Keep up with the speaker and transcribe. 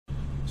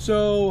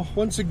So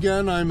once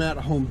again, I'm at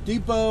Home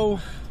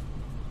Depot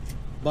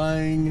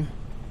buying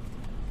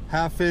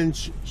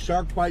 1/2-inch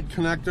SharkBite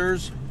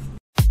connectors.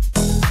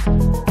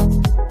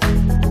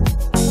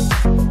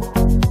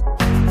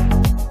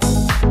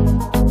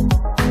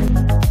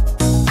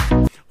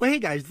 Well, hey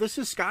guys, this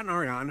is Scott and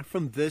Ariane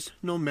from This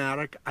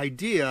Nomadic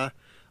Idea.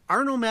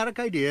 Our nomadic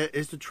idea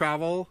is to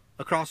travel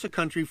across the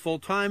country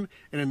full-time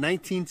in a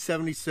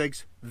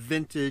 1976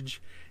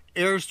 vintage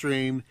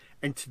Airstream,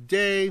 and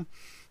today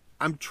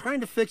I'm trying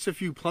to fix a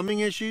few plumbing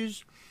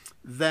issues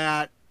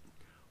that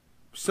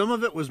some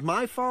of it was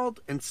my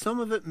fault and some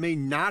of it may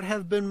not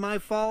have been my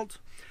fault,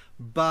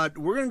 but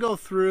we're going to go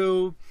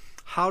through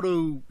how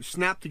to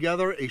snap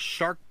together a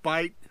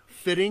SharkBite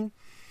fitting.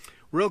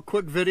 Real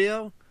quick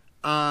video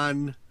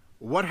on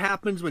what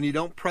happens when you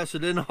don't press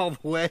it in all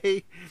the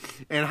way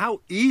and how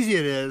easy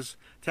it is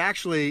to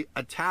actually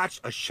attach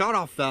a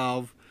shutoff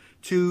valve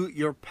to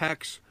your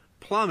PEX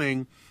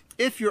plumbing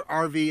if your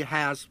RV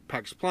has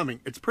PEX plumbing.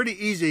 It's pretty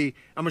easy.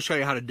 I'm going to show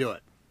you how to do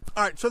it.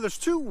 All right, so there's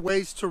two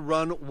ways to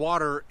run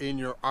water in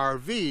your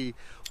RV.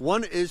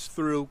 One is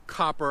through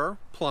copper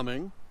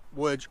plumbing,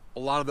 which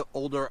a lot of the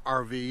older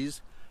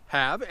RVs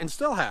have and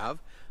still have.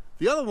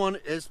 The other one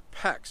is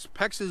PEX.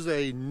 PEX is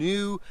a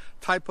new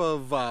type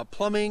of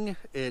plumbing.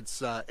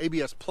 It's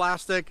ABS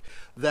plastic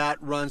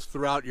that runs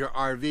throughout your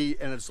RV,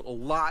 and it's a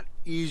lot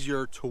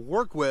easier to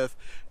work with,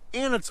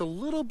 and it's a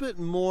little bit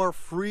more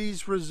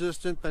freeze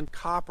resistant than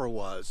copper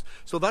was.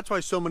 So that's why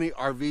so many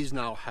RVs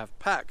now have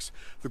PEX.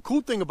 The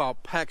cool thing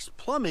about PEX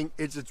plumbing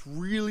is it's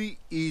really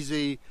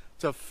easy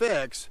to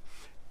fix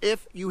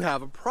if you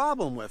have a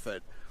problem with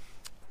it.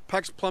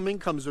 PEX plumbing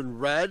comes in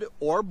red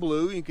or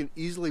blue. You can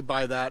easily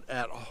buy that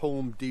at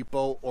Home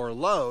Depot or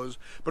Lowe's.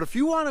 But if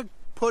you want to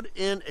put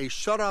in a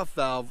shutoff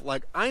valve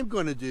like I'm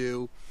going to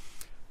do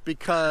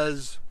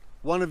because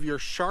one of your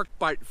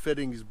SharkBite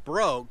fittings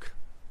broke,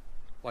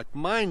 like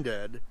mine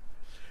did,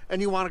 and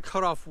you want to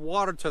cut off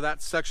water to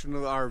that section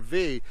of the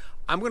RV,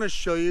 I'm going to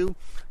show you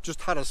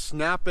just how to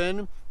snap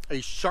in a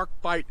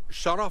SharkBite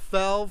shutoff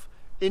valve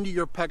into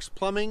your PEX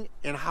plumbing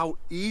and how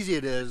easy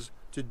it is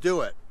to do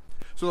it.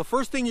 So the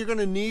first thing you're going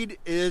to need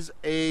is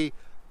a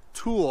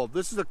tool.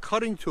 This is a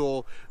cutting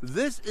tool.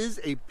 This is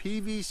a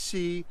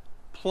PVC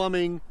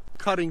plumbing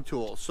cutting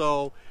tool.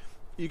 So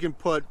you can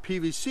put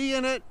PVC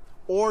in it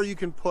or you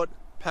can put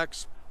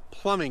PEX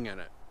plumbing in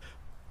it.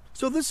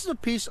 So this is a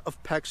piece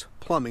of PEX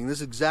plumbing. This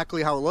is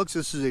exactly how it looks.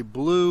 This is a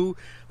blue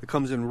that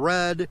comes in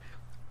red.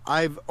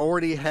 I've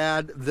already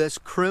had this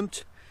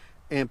crimped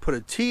and put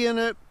a T in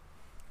it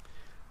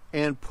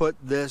and put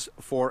this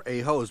for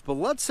a hose. But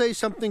let's say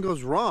something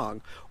goes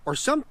wrong, or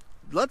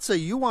let's say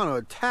you want to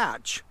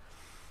attach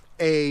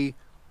a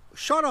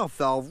shutoff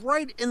valve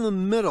right in the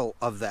middle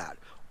of that.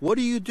 What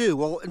do?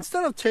 Well,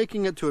 instead of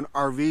taking it to an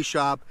RV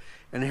shop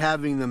and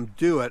having them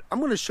do it, I'm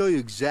going to show you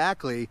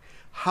exactly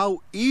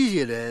how easy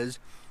it is.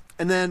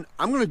 And then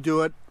I'm going to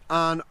do it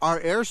on our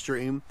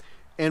Airstream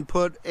and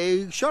put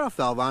a shutoff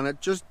valve on it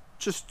just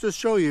to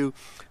show you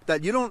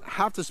that you don't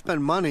have to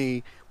spend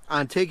money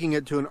on taking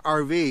it to an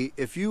RV.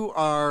 If you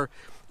are,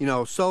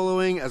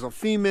 soloing as a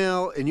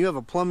female and you have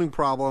a plumbing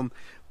problem,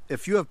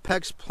 if you have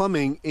PEX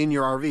plumbing in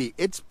your RV,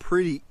 it's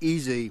pretty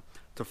easy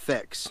to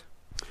fix.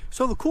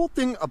 So the cool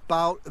thing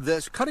about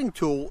this cutting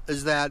tool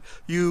is that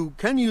you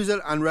can use it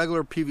on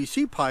regular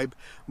PVC pipe,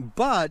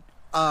 but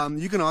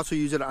you can also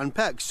use it on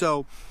PEX.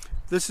 So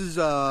this is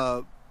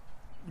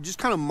just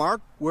kind of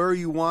mark where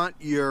you want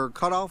your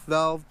cutoff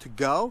valve to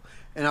go,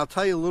 and I'll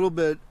tell you a little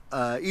bit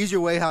easier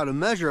way how to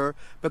measure,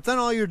 but then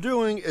all you're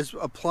doing is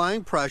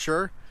applying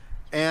pressure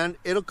and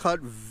it'll cut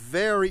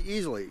very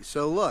easily.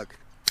 So look,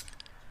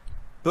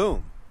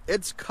 boom,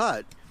 it's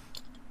cut,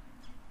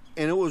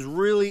 and it was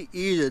really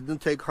easy. It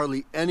didn't take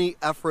hardly any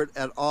effort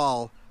at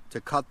all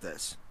to cut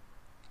this.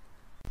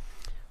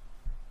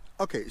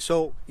 Okay,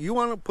 so you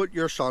want to put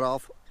your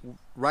shutoff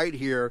right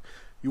here.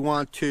 You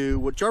want to,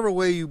 whichever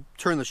way you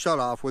turn the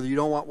shutoff, whether you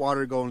don't want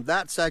water to go in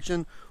that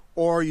section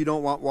or you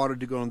don't want water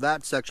to go in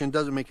that section,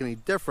 doesn't make any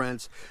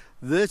difference.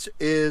 This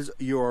is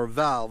your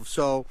valve.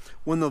 So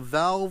when the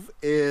valve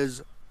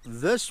is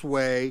this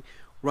way,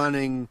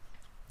 running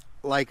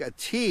like a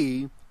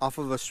T off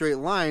of a straight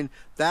line,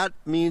 that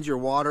means your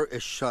water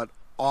is shut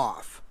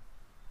off.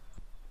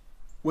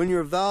 When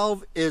your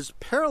valve is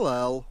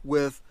parallel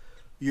with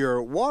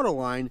your water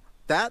line,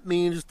 that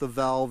means the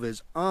valve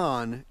is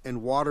on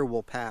and water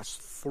will pass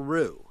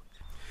through.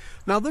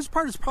 Now this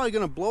part is probably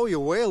going to blow you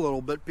away a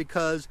little bit,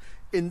 because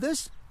in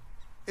this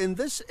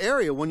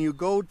area, when you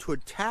go to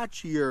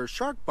attach your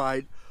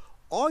SharkBite,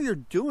 all you're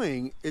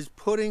doing is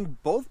putting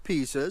both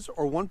pieces,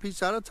 or one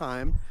piece at a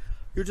time,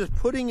 you're just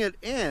putting it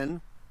in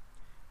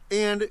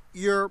and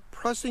you're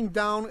pressing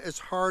down as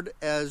hard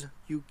as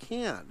you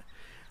can.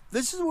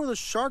 This is where the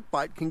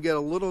SharkBite can get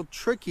a little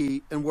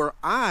tricky and where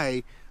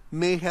I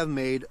may have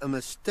made a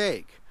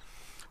mistake.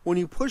 When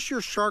you push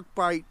your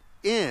SharkBite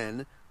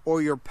in,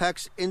 or your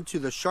PEX into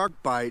the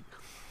SharkBite,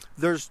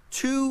 there's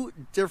two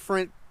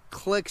different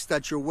clicks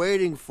that you're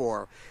waiting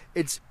for.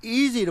 It's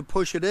easy to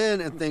push it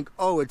in and think,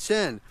 oh, it's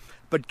in.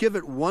 but give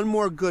it one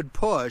more good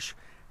push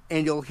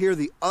and you'll hear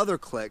the other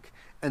click,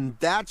 and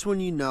that's when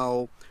you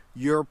know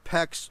your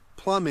PEX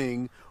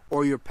plumbing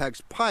or your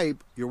PEX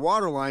pipe, your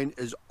water line,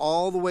 is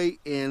all the way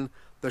in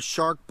the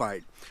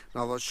SharkBite.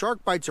 Now the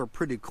SharkBites are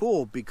pretty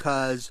cool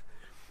because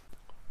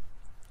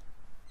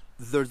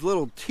there's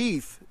little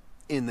teeth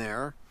in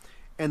there,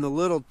 and the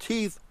little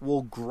teeth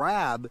will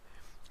grab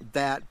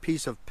that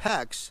piece of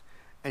PEX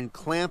and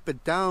clamp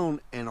it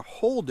down and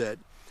hold it,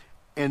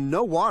 and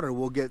no water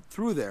will get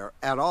through there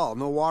at all.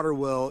 No water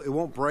will, it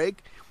won't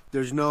break.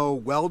 There's no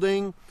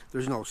welding,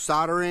 there's no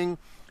soldering.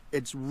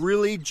 It's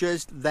really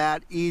just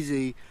that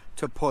easy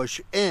to push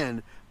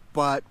in.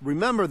 But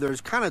remember, there's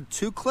kind of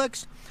two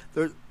clicks.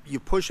 You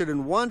push it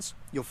in once,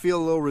 you'll feel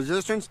a little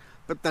resistance,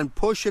 but then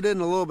push it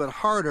in a little bit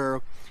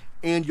harder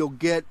and you'll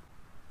get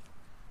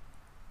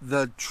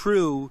the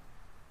true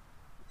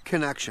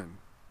connection.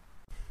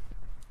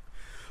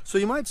 So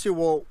you might say,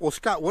 well,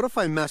 Scott, what if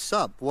I mess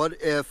up? What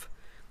if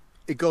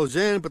it goes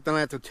in, but then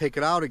I have to take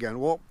it out again?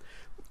 Well,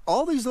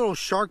 all these little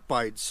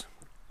SharkBites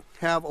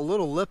have a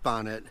little lip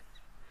on it,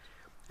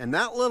 and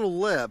that little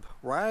lip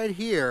right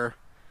here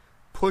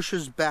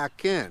pushes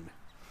back in.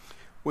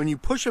 When you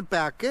push it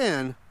back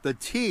in, the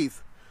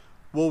teeth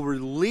will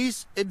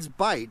release its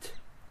bite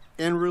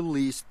and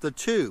release the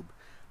tube.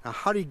 Now,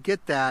 how do you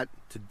get that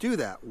to do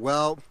that?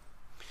 Well,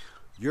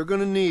 you're going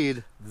to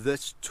need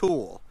this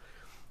tool.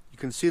 You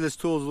can see this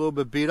tool is a little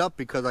bit beat up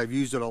because I've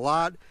used it a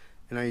lot,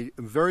 and I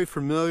am very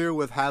familiar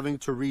with having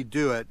to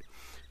redo it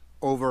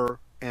over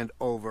and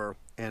over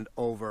and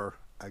over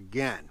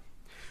again.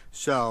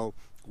 So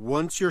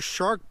once your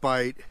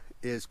SharkBite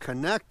is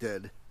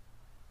connected,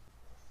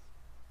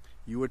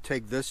 you would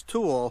take this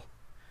tool,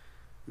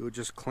 you would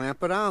just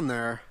clamp it on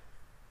there,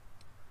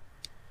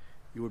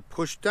 you would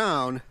push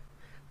down,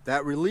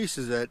 that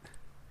releases it,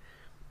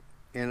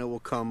 and it will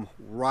come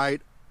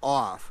right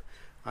off.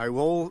 I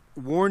will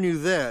warn you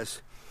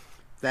this,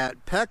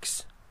 that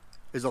PEX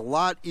is a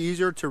lot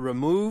easier to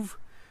remove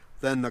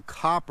than the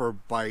copper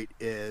bite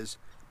is,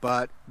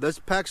 but this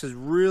PEX is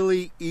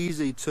really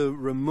easy to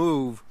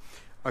remove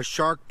a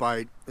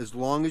SharkBite as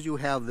long as you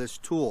have this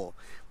tool.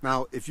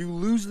 Now, if you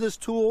lose this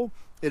tool,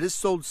 it is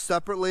sold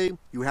separately.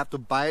 You have to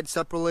buy it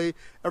separately.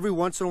 Every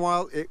once in a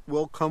while, it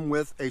will come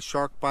with a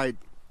SharkBite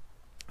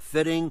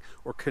fitting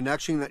or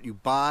connection that you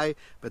buy,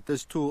 but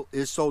this tool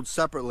is sold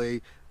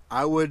separately.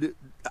 I would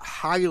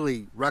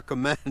highly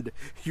recommend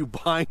you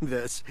buying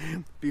this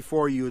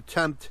before you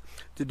attempt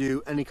to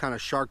do any kind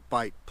of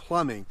SharkBite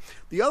plumbing.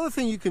 The other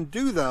thing you can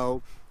do,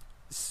 though,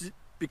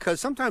 because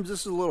sometimes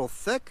this is a little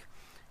thick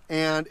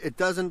and it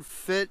doesn't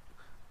fit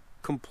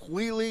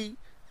completely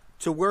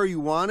to where you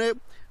want it,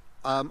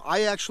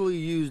 I actually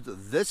used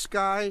this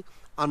guy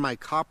on my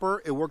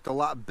copper. It worked a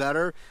lot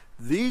better.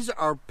 These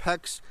are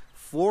PEX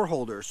floor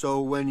holders,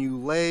 so when you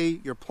lay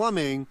your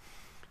plumbing,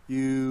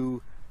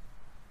 you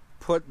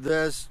put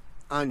this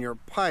on your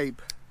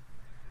pipe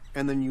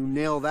and then you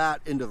nail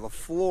that into the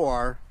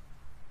floor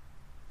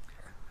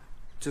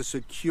to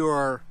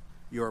secure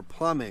your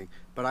plumbing.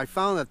 But I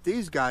found that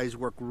these guys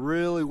work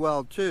really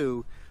well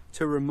too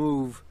to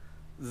remove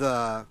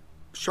the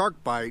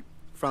SharkBite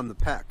from the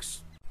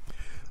PEX.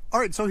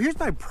 Alright, so here's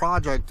my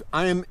project.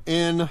 I am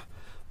in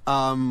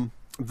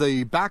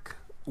the back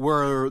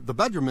where the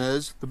bedroom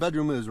is. The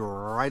bedroom is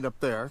right up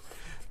there.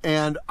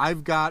 And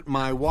I've got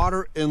my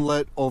water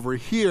inlet over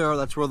here.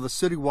 That's where the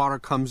city water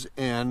comes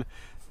in.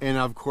 And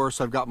of course,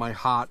 I've got my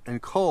hot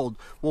and cold.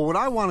 Well, what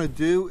I want to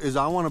do is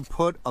I want to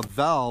put a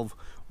valve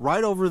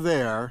right over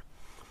there,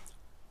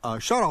 a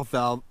shutoff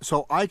valve,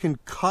 so I can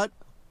cut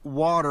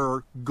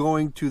water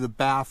going to the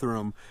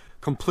bathroom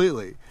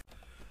completely.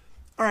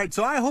 All right,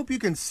 so I hope you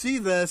can see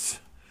this.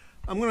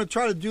 I'm going to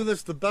try to do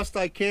this the best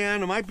I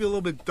can. It might be a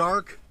little bit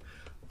dark,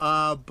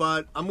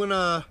 but I'm going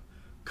to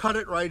cut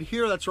it right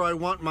here. That's where I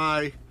want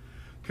my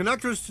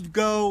connectors to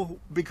go,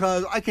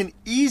 because I can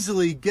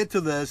easily get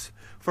to this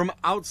from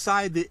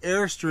outside the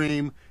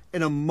Airstream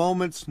in a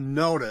moment's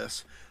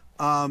notice.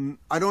 I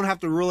don't have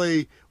to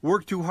really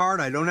work too hard.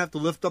 I don't have to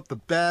lift up the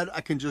bed.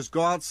 I can just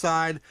go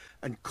outside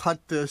and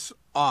cut this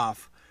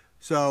off.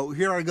 So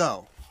here I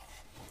go.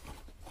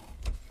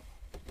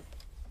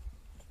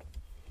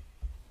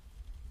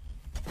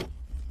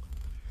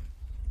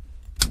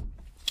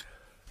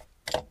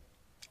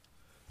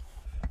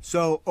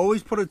 So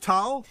always put a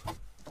towel.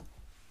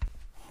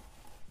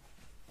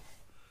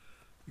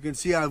 You can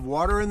see I have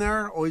water in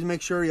there. Always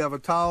make sure you have a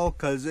towel,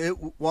 because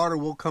water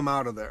will come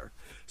out of there.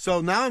 So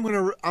now I'm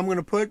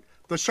gonna put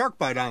the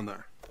SharkBite on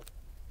there.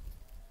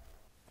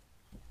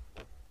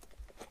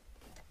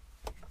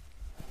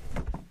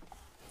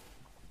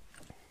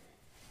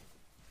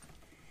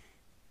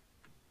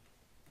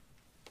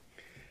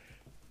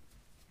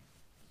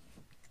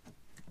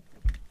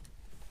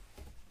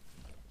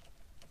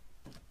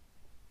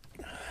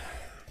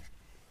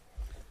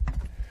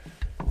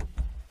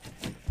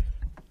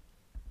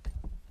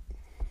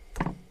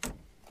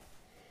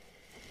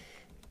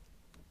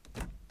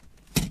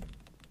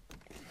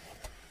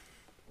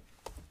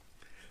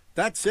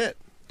 That's it.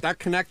 That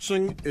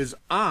connection is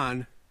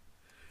on,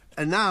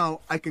 And now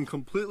I can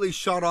completely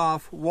shut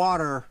off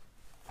water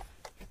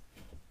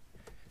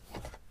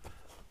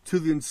to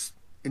the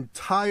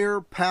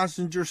entire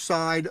passenger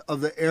side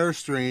of the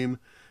Airstream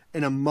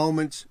in a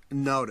moment's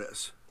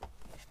notice.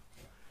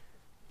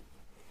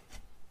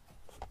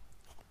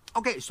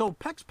 Okay, so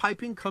PEX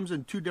piping comes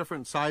in two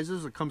different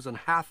sizes. It comes in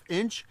 1/2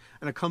 inch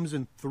and it comes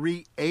in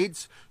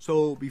 3/8.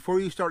 So before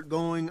you start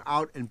going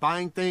out and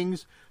buying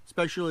things,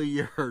 especially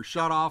your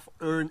shutoff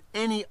or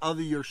any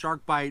other your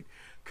SharkBite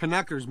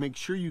connectors, make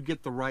sure you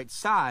get the right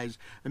size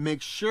and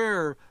make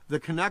sure the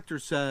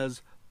connector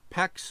says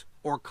PEX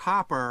or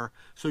copper,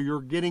 so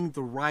you're getting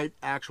the right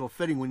actual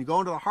fitting. When you go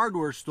into the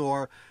hardware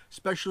store,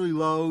 especially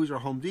Lowe's or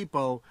Home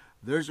Depot,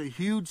 there's a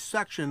huge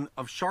section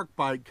of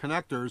SharkBite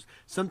connectors.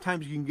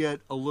 Sometimes you can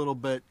get a little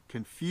bit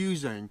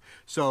confusing.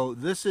 So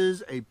this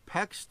is a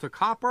PEX to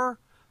copper,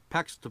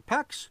 PEX to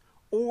PEX,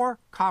 or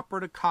copper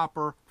to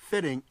copper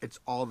fitting. It's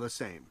all the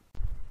same.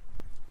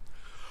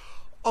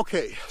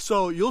 Okay,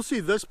 so you'll see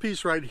this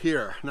piece right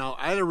here. Now,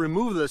 I had to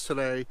remove this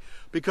today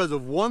because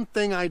of one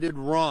thing I did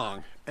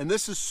wrong. And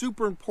this is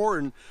super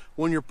important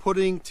when you're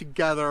putting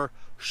together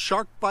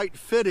SharkBite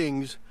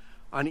fittings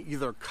on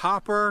either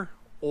copper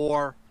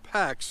or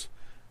PEX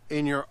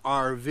in your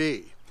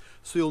RV.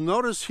 So you'll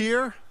notice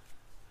here,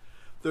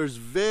 there's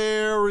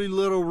very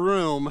little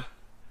room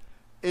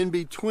in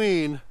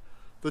between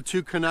the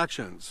two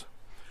connections.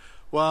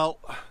 Well,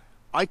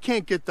 I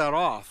can't get that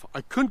off.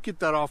 I couldn't get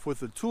that off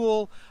with a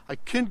tool. I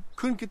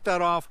couldn't get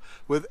that off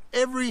with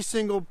every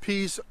single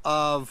piece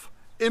of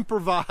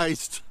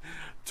improvised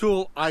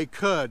tool I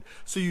could.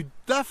 So you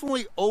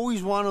definitely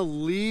always want to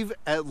leave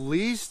at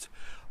least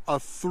a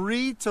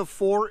 3 to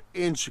 4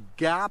 inch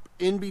gap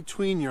in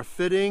between your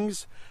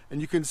fittings. And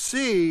you can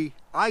see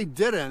I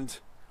didn't,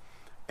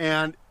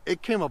 and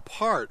it came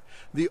apart.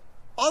 The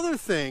other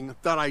thing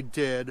that I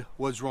did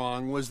was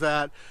wrong was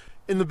that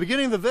in the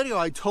beginning of the video,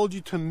 I told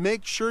you to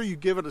make sure you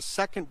give it a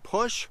second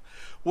push.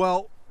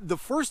 Well, the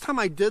first time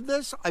I did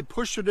this, I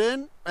pushed it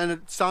in and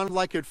it sounded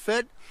like it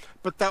fit,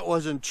 but that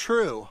wasn't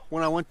true.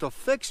 When I went to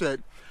fix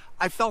it,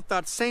 I felt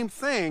that same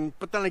thing,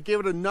 but then I gave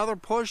it another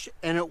push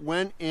and it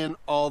went in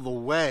all the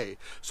way.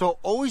 So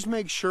always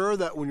make sure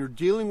that when you're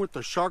dealing with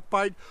the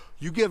SharkBite,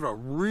 you give it a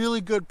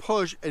really good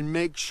push and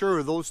make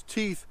sure those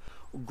teeth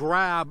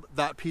grab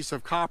that piece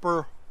of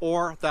copper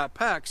or that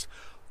PEX.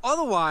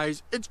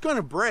 Otherwise, it's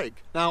gonna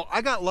break. Now,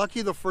 I got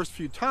lucky the first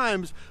few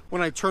times when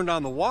I turned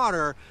on the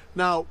water.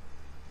 Now,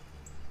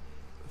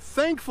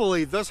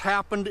 thankfully, this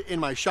happened in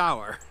my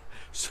shower.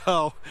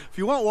 So, if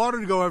you want water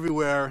to go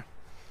everywhere,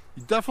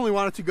 you definitely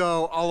want it to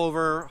go all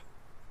over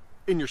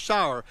in your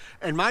shower.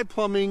 And my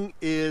plumbing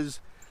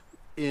is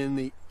in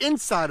the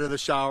inside of the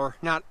shower,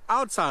 not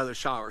outside of the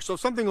shower. So if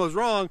something goes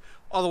wrong,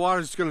 all the water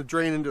is gonna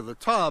drain into the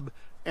tub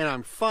and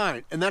I'm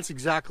fine. And that's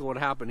exactly what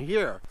happened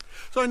here.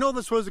 So I know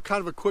this was a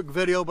kind of a quick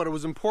video, but it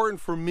was important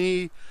for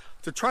me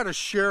to try to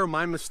share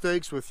my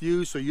mistakes with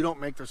you so you don't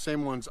make the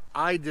same ones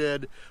I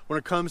did when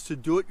it comes to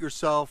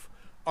do-it-yourself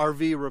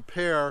RV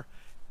repair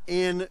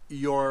in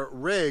your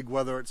rig,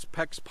 whether it's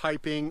PEX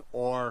piping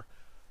or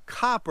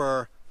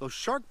copper. Those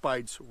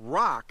SharkBites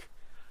rock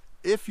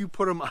if you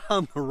put them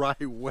on the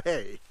right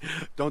way.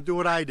 Don't do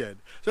what I did.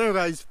 So anyway,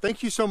 guys,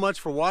 thank you so much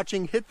for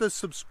watching. Hit the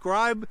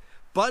subscribe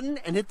button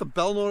and hit the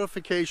bell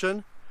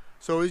notification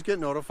so always get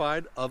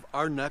notified of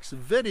our next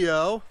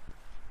video.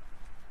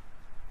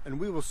 And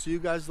we will see you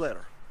guys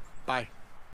later. Bye.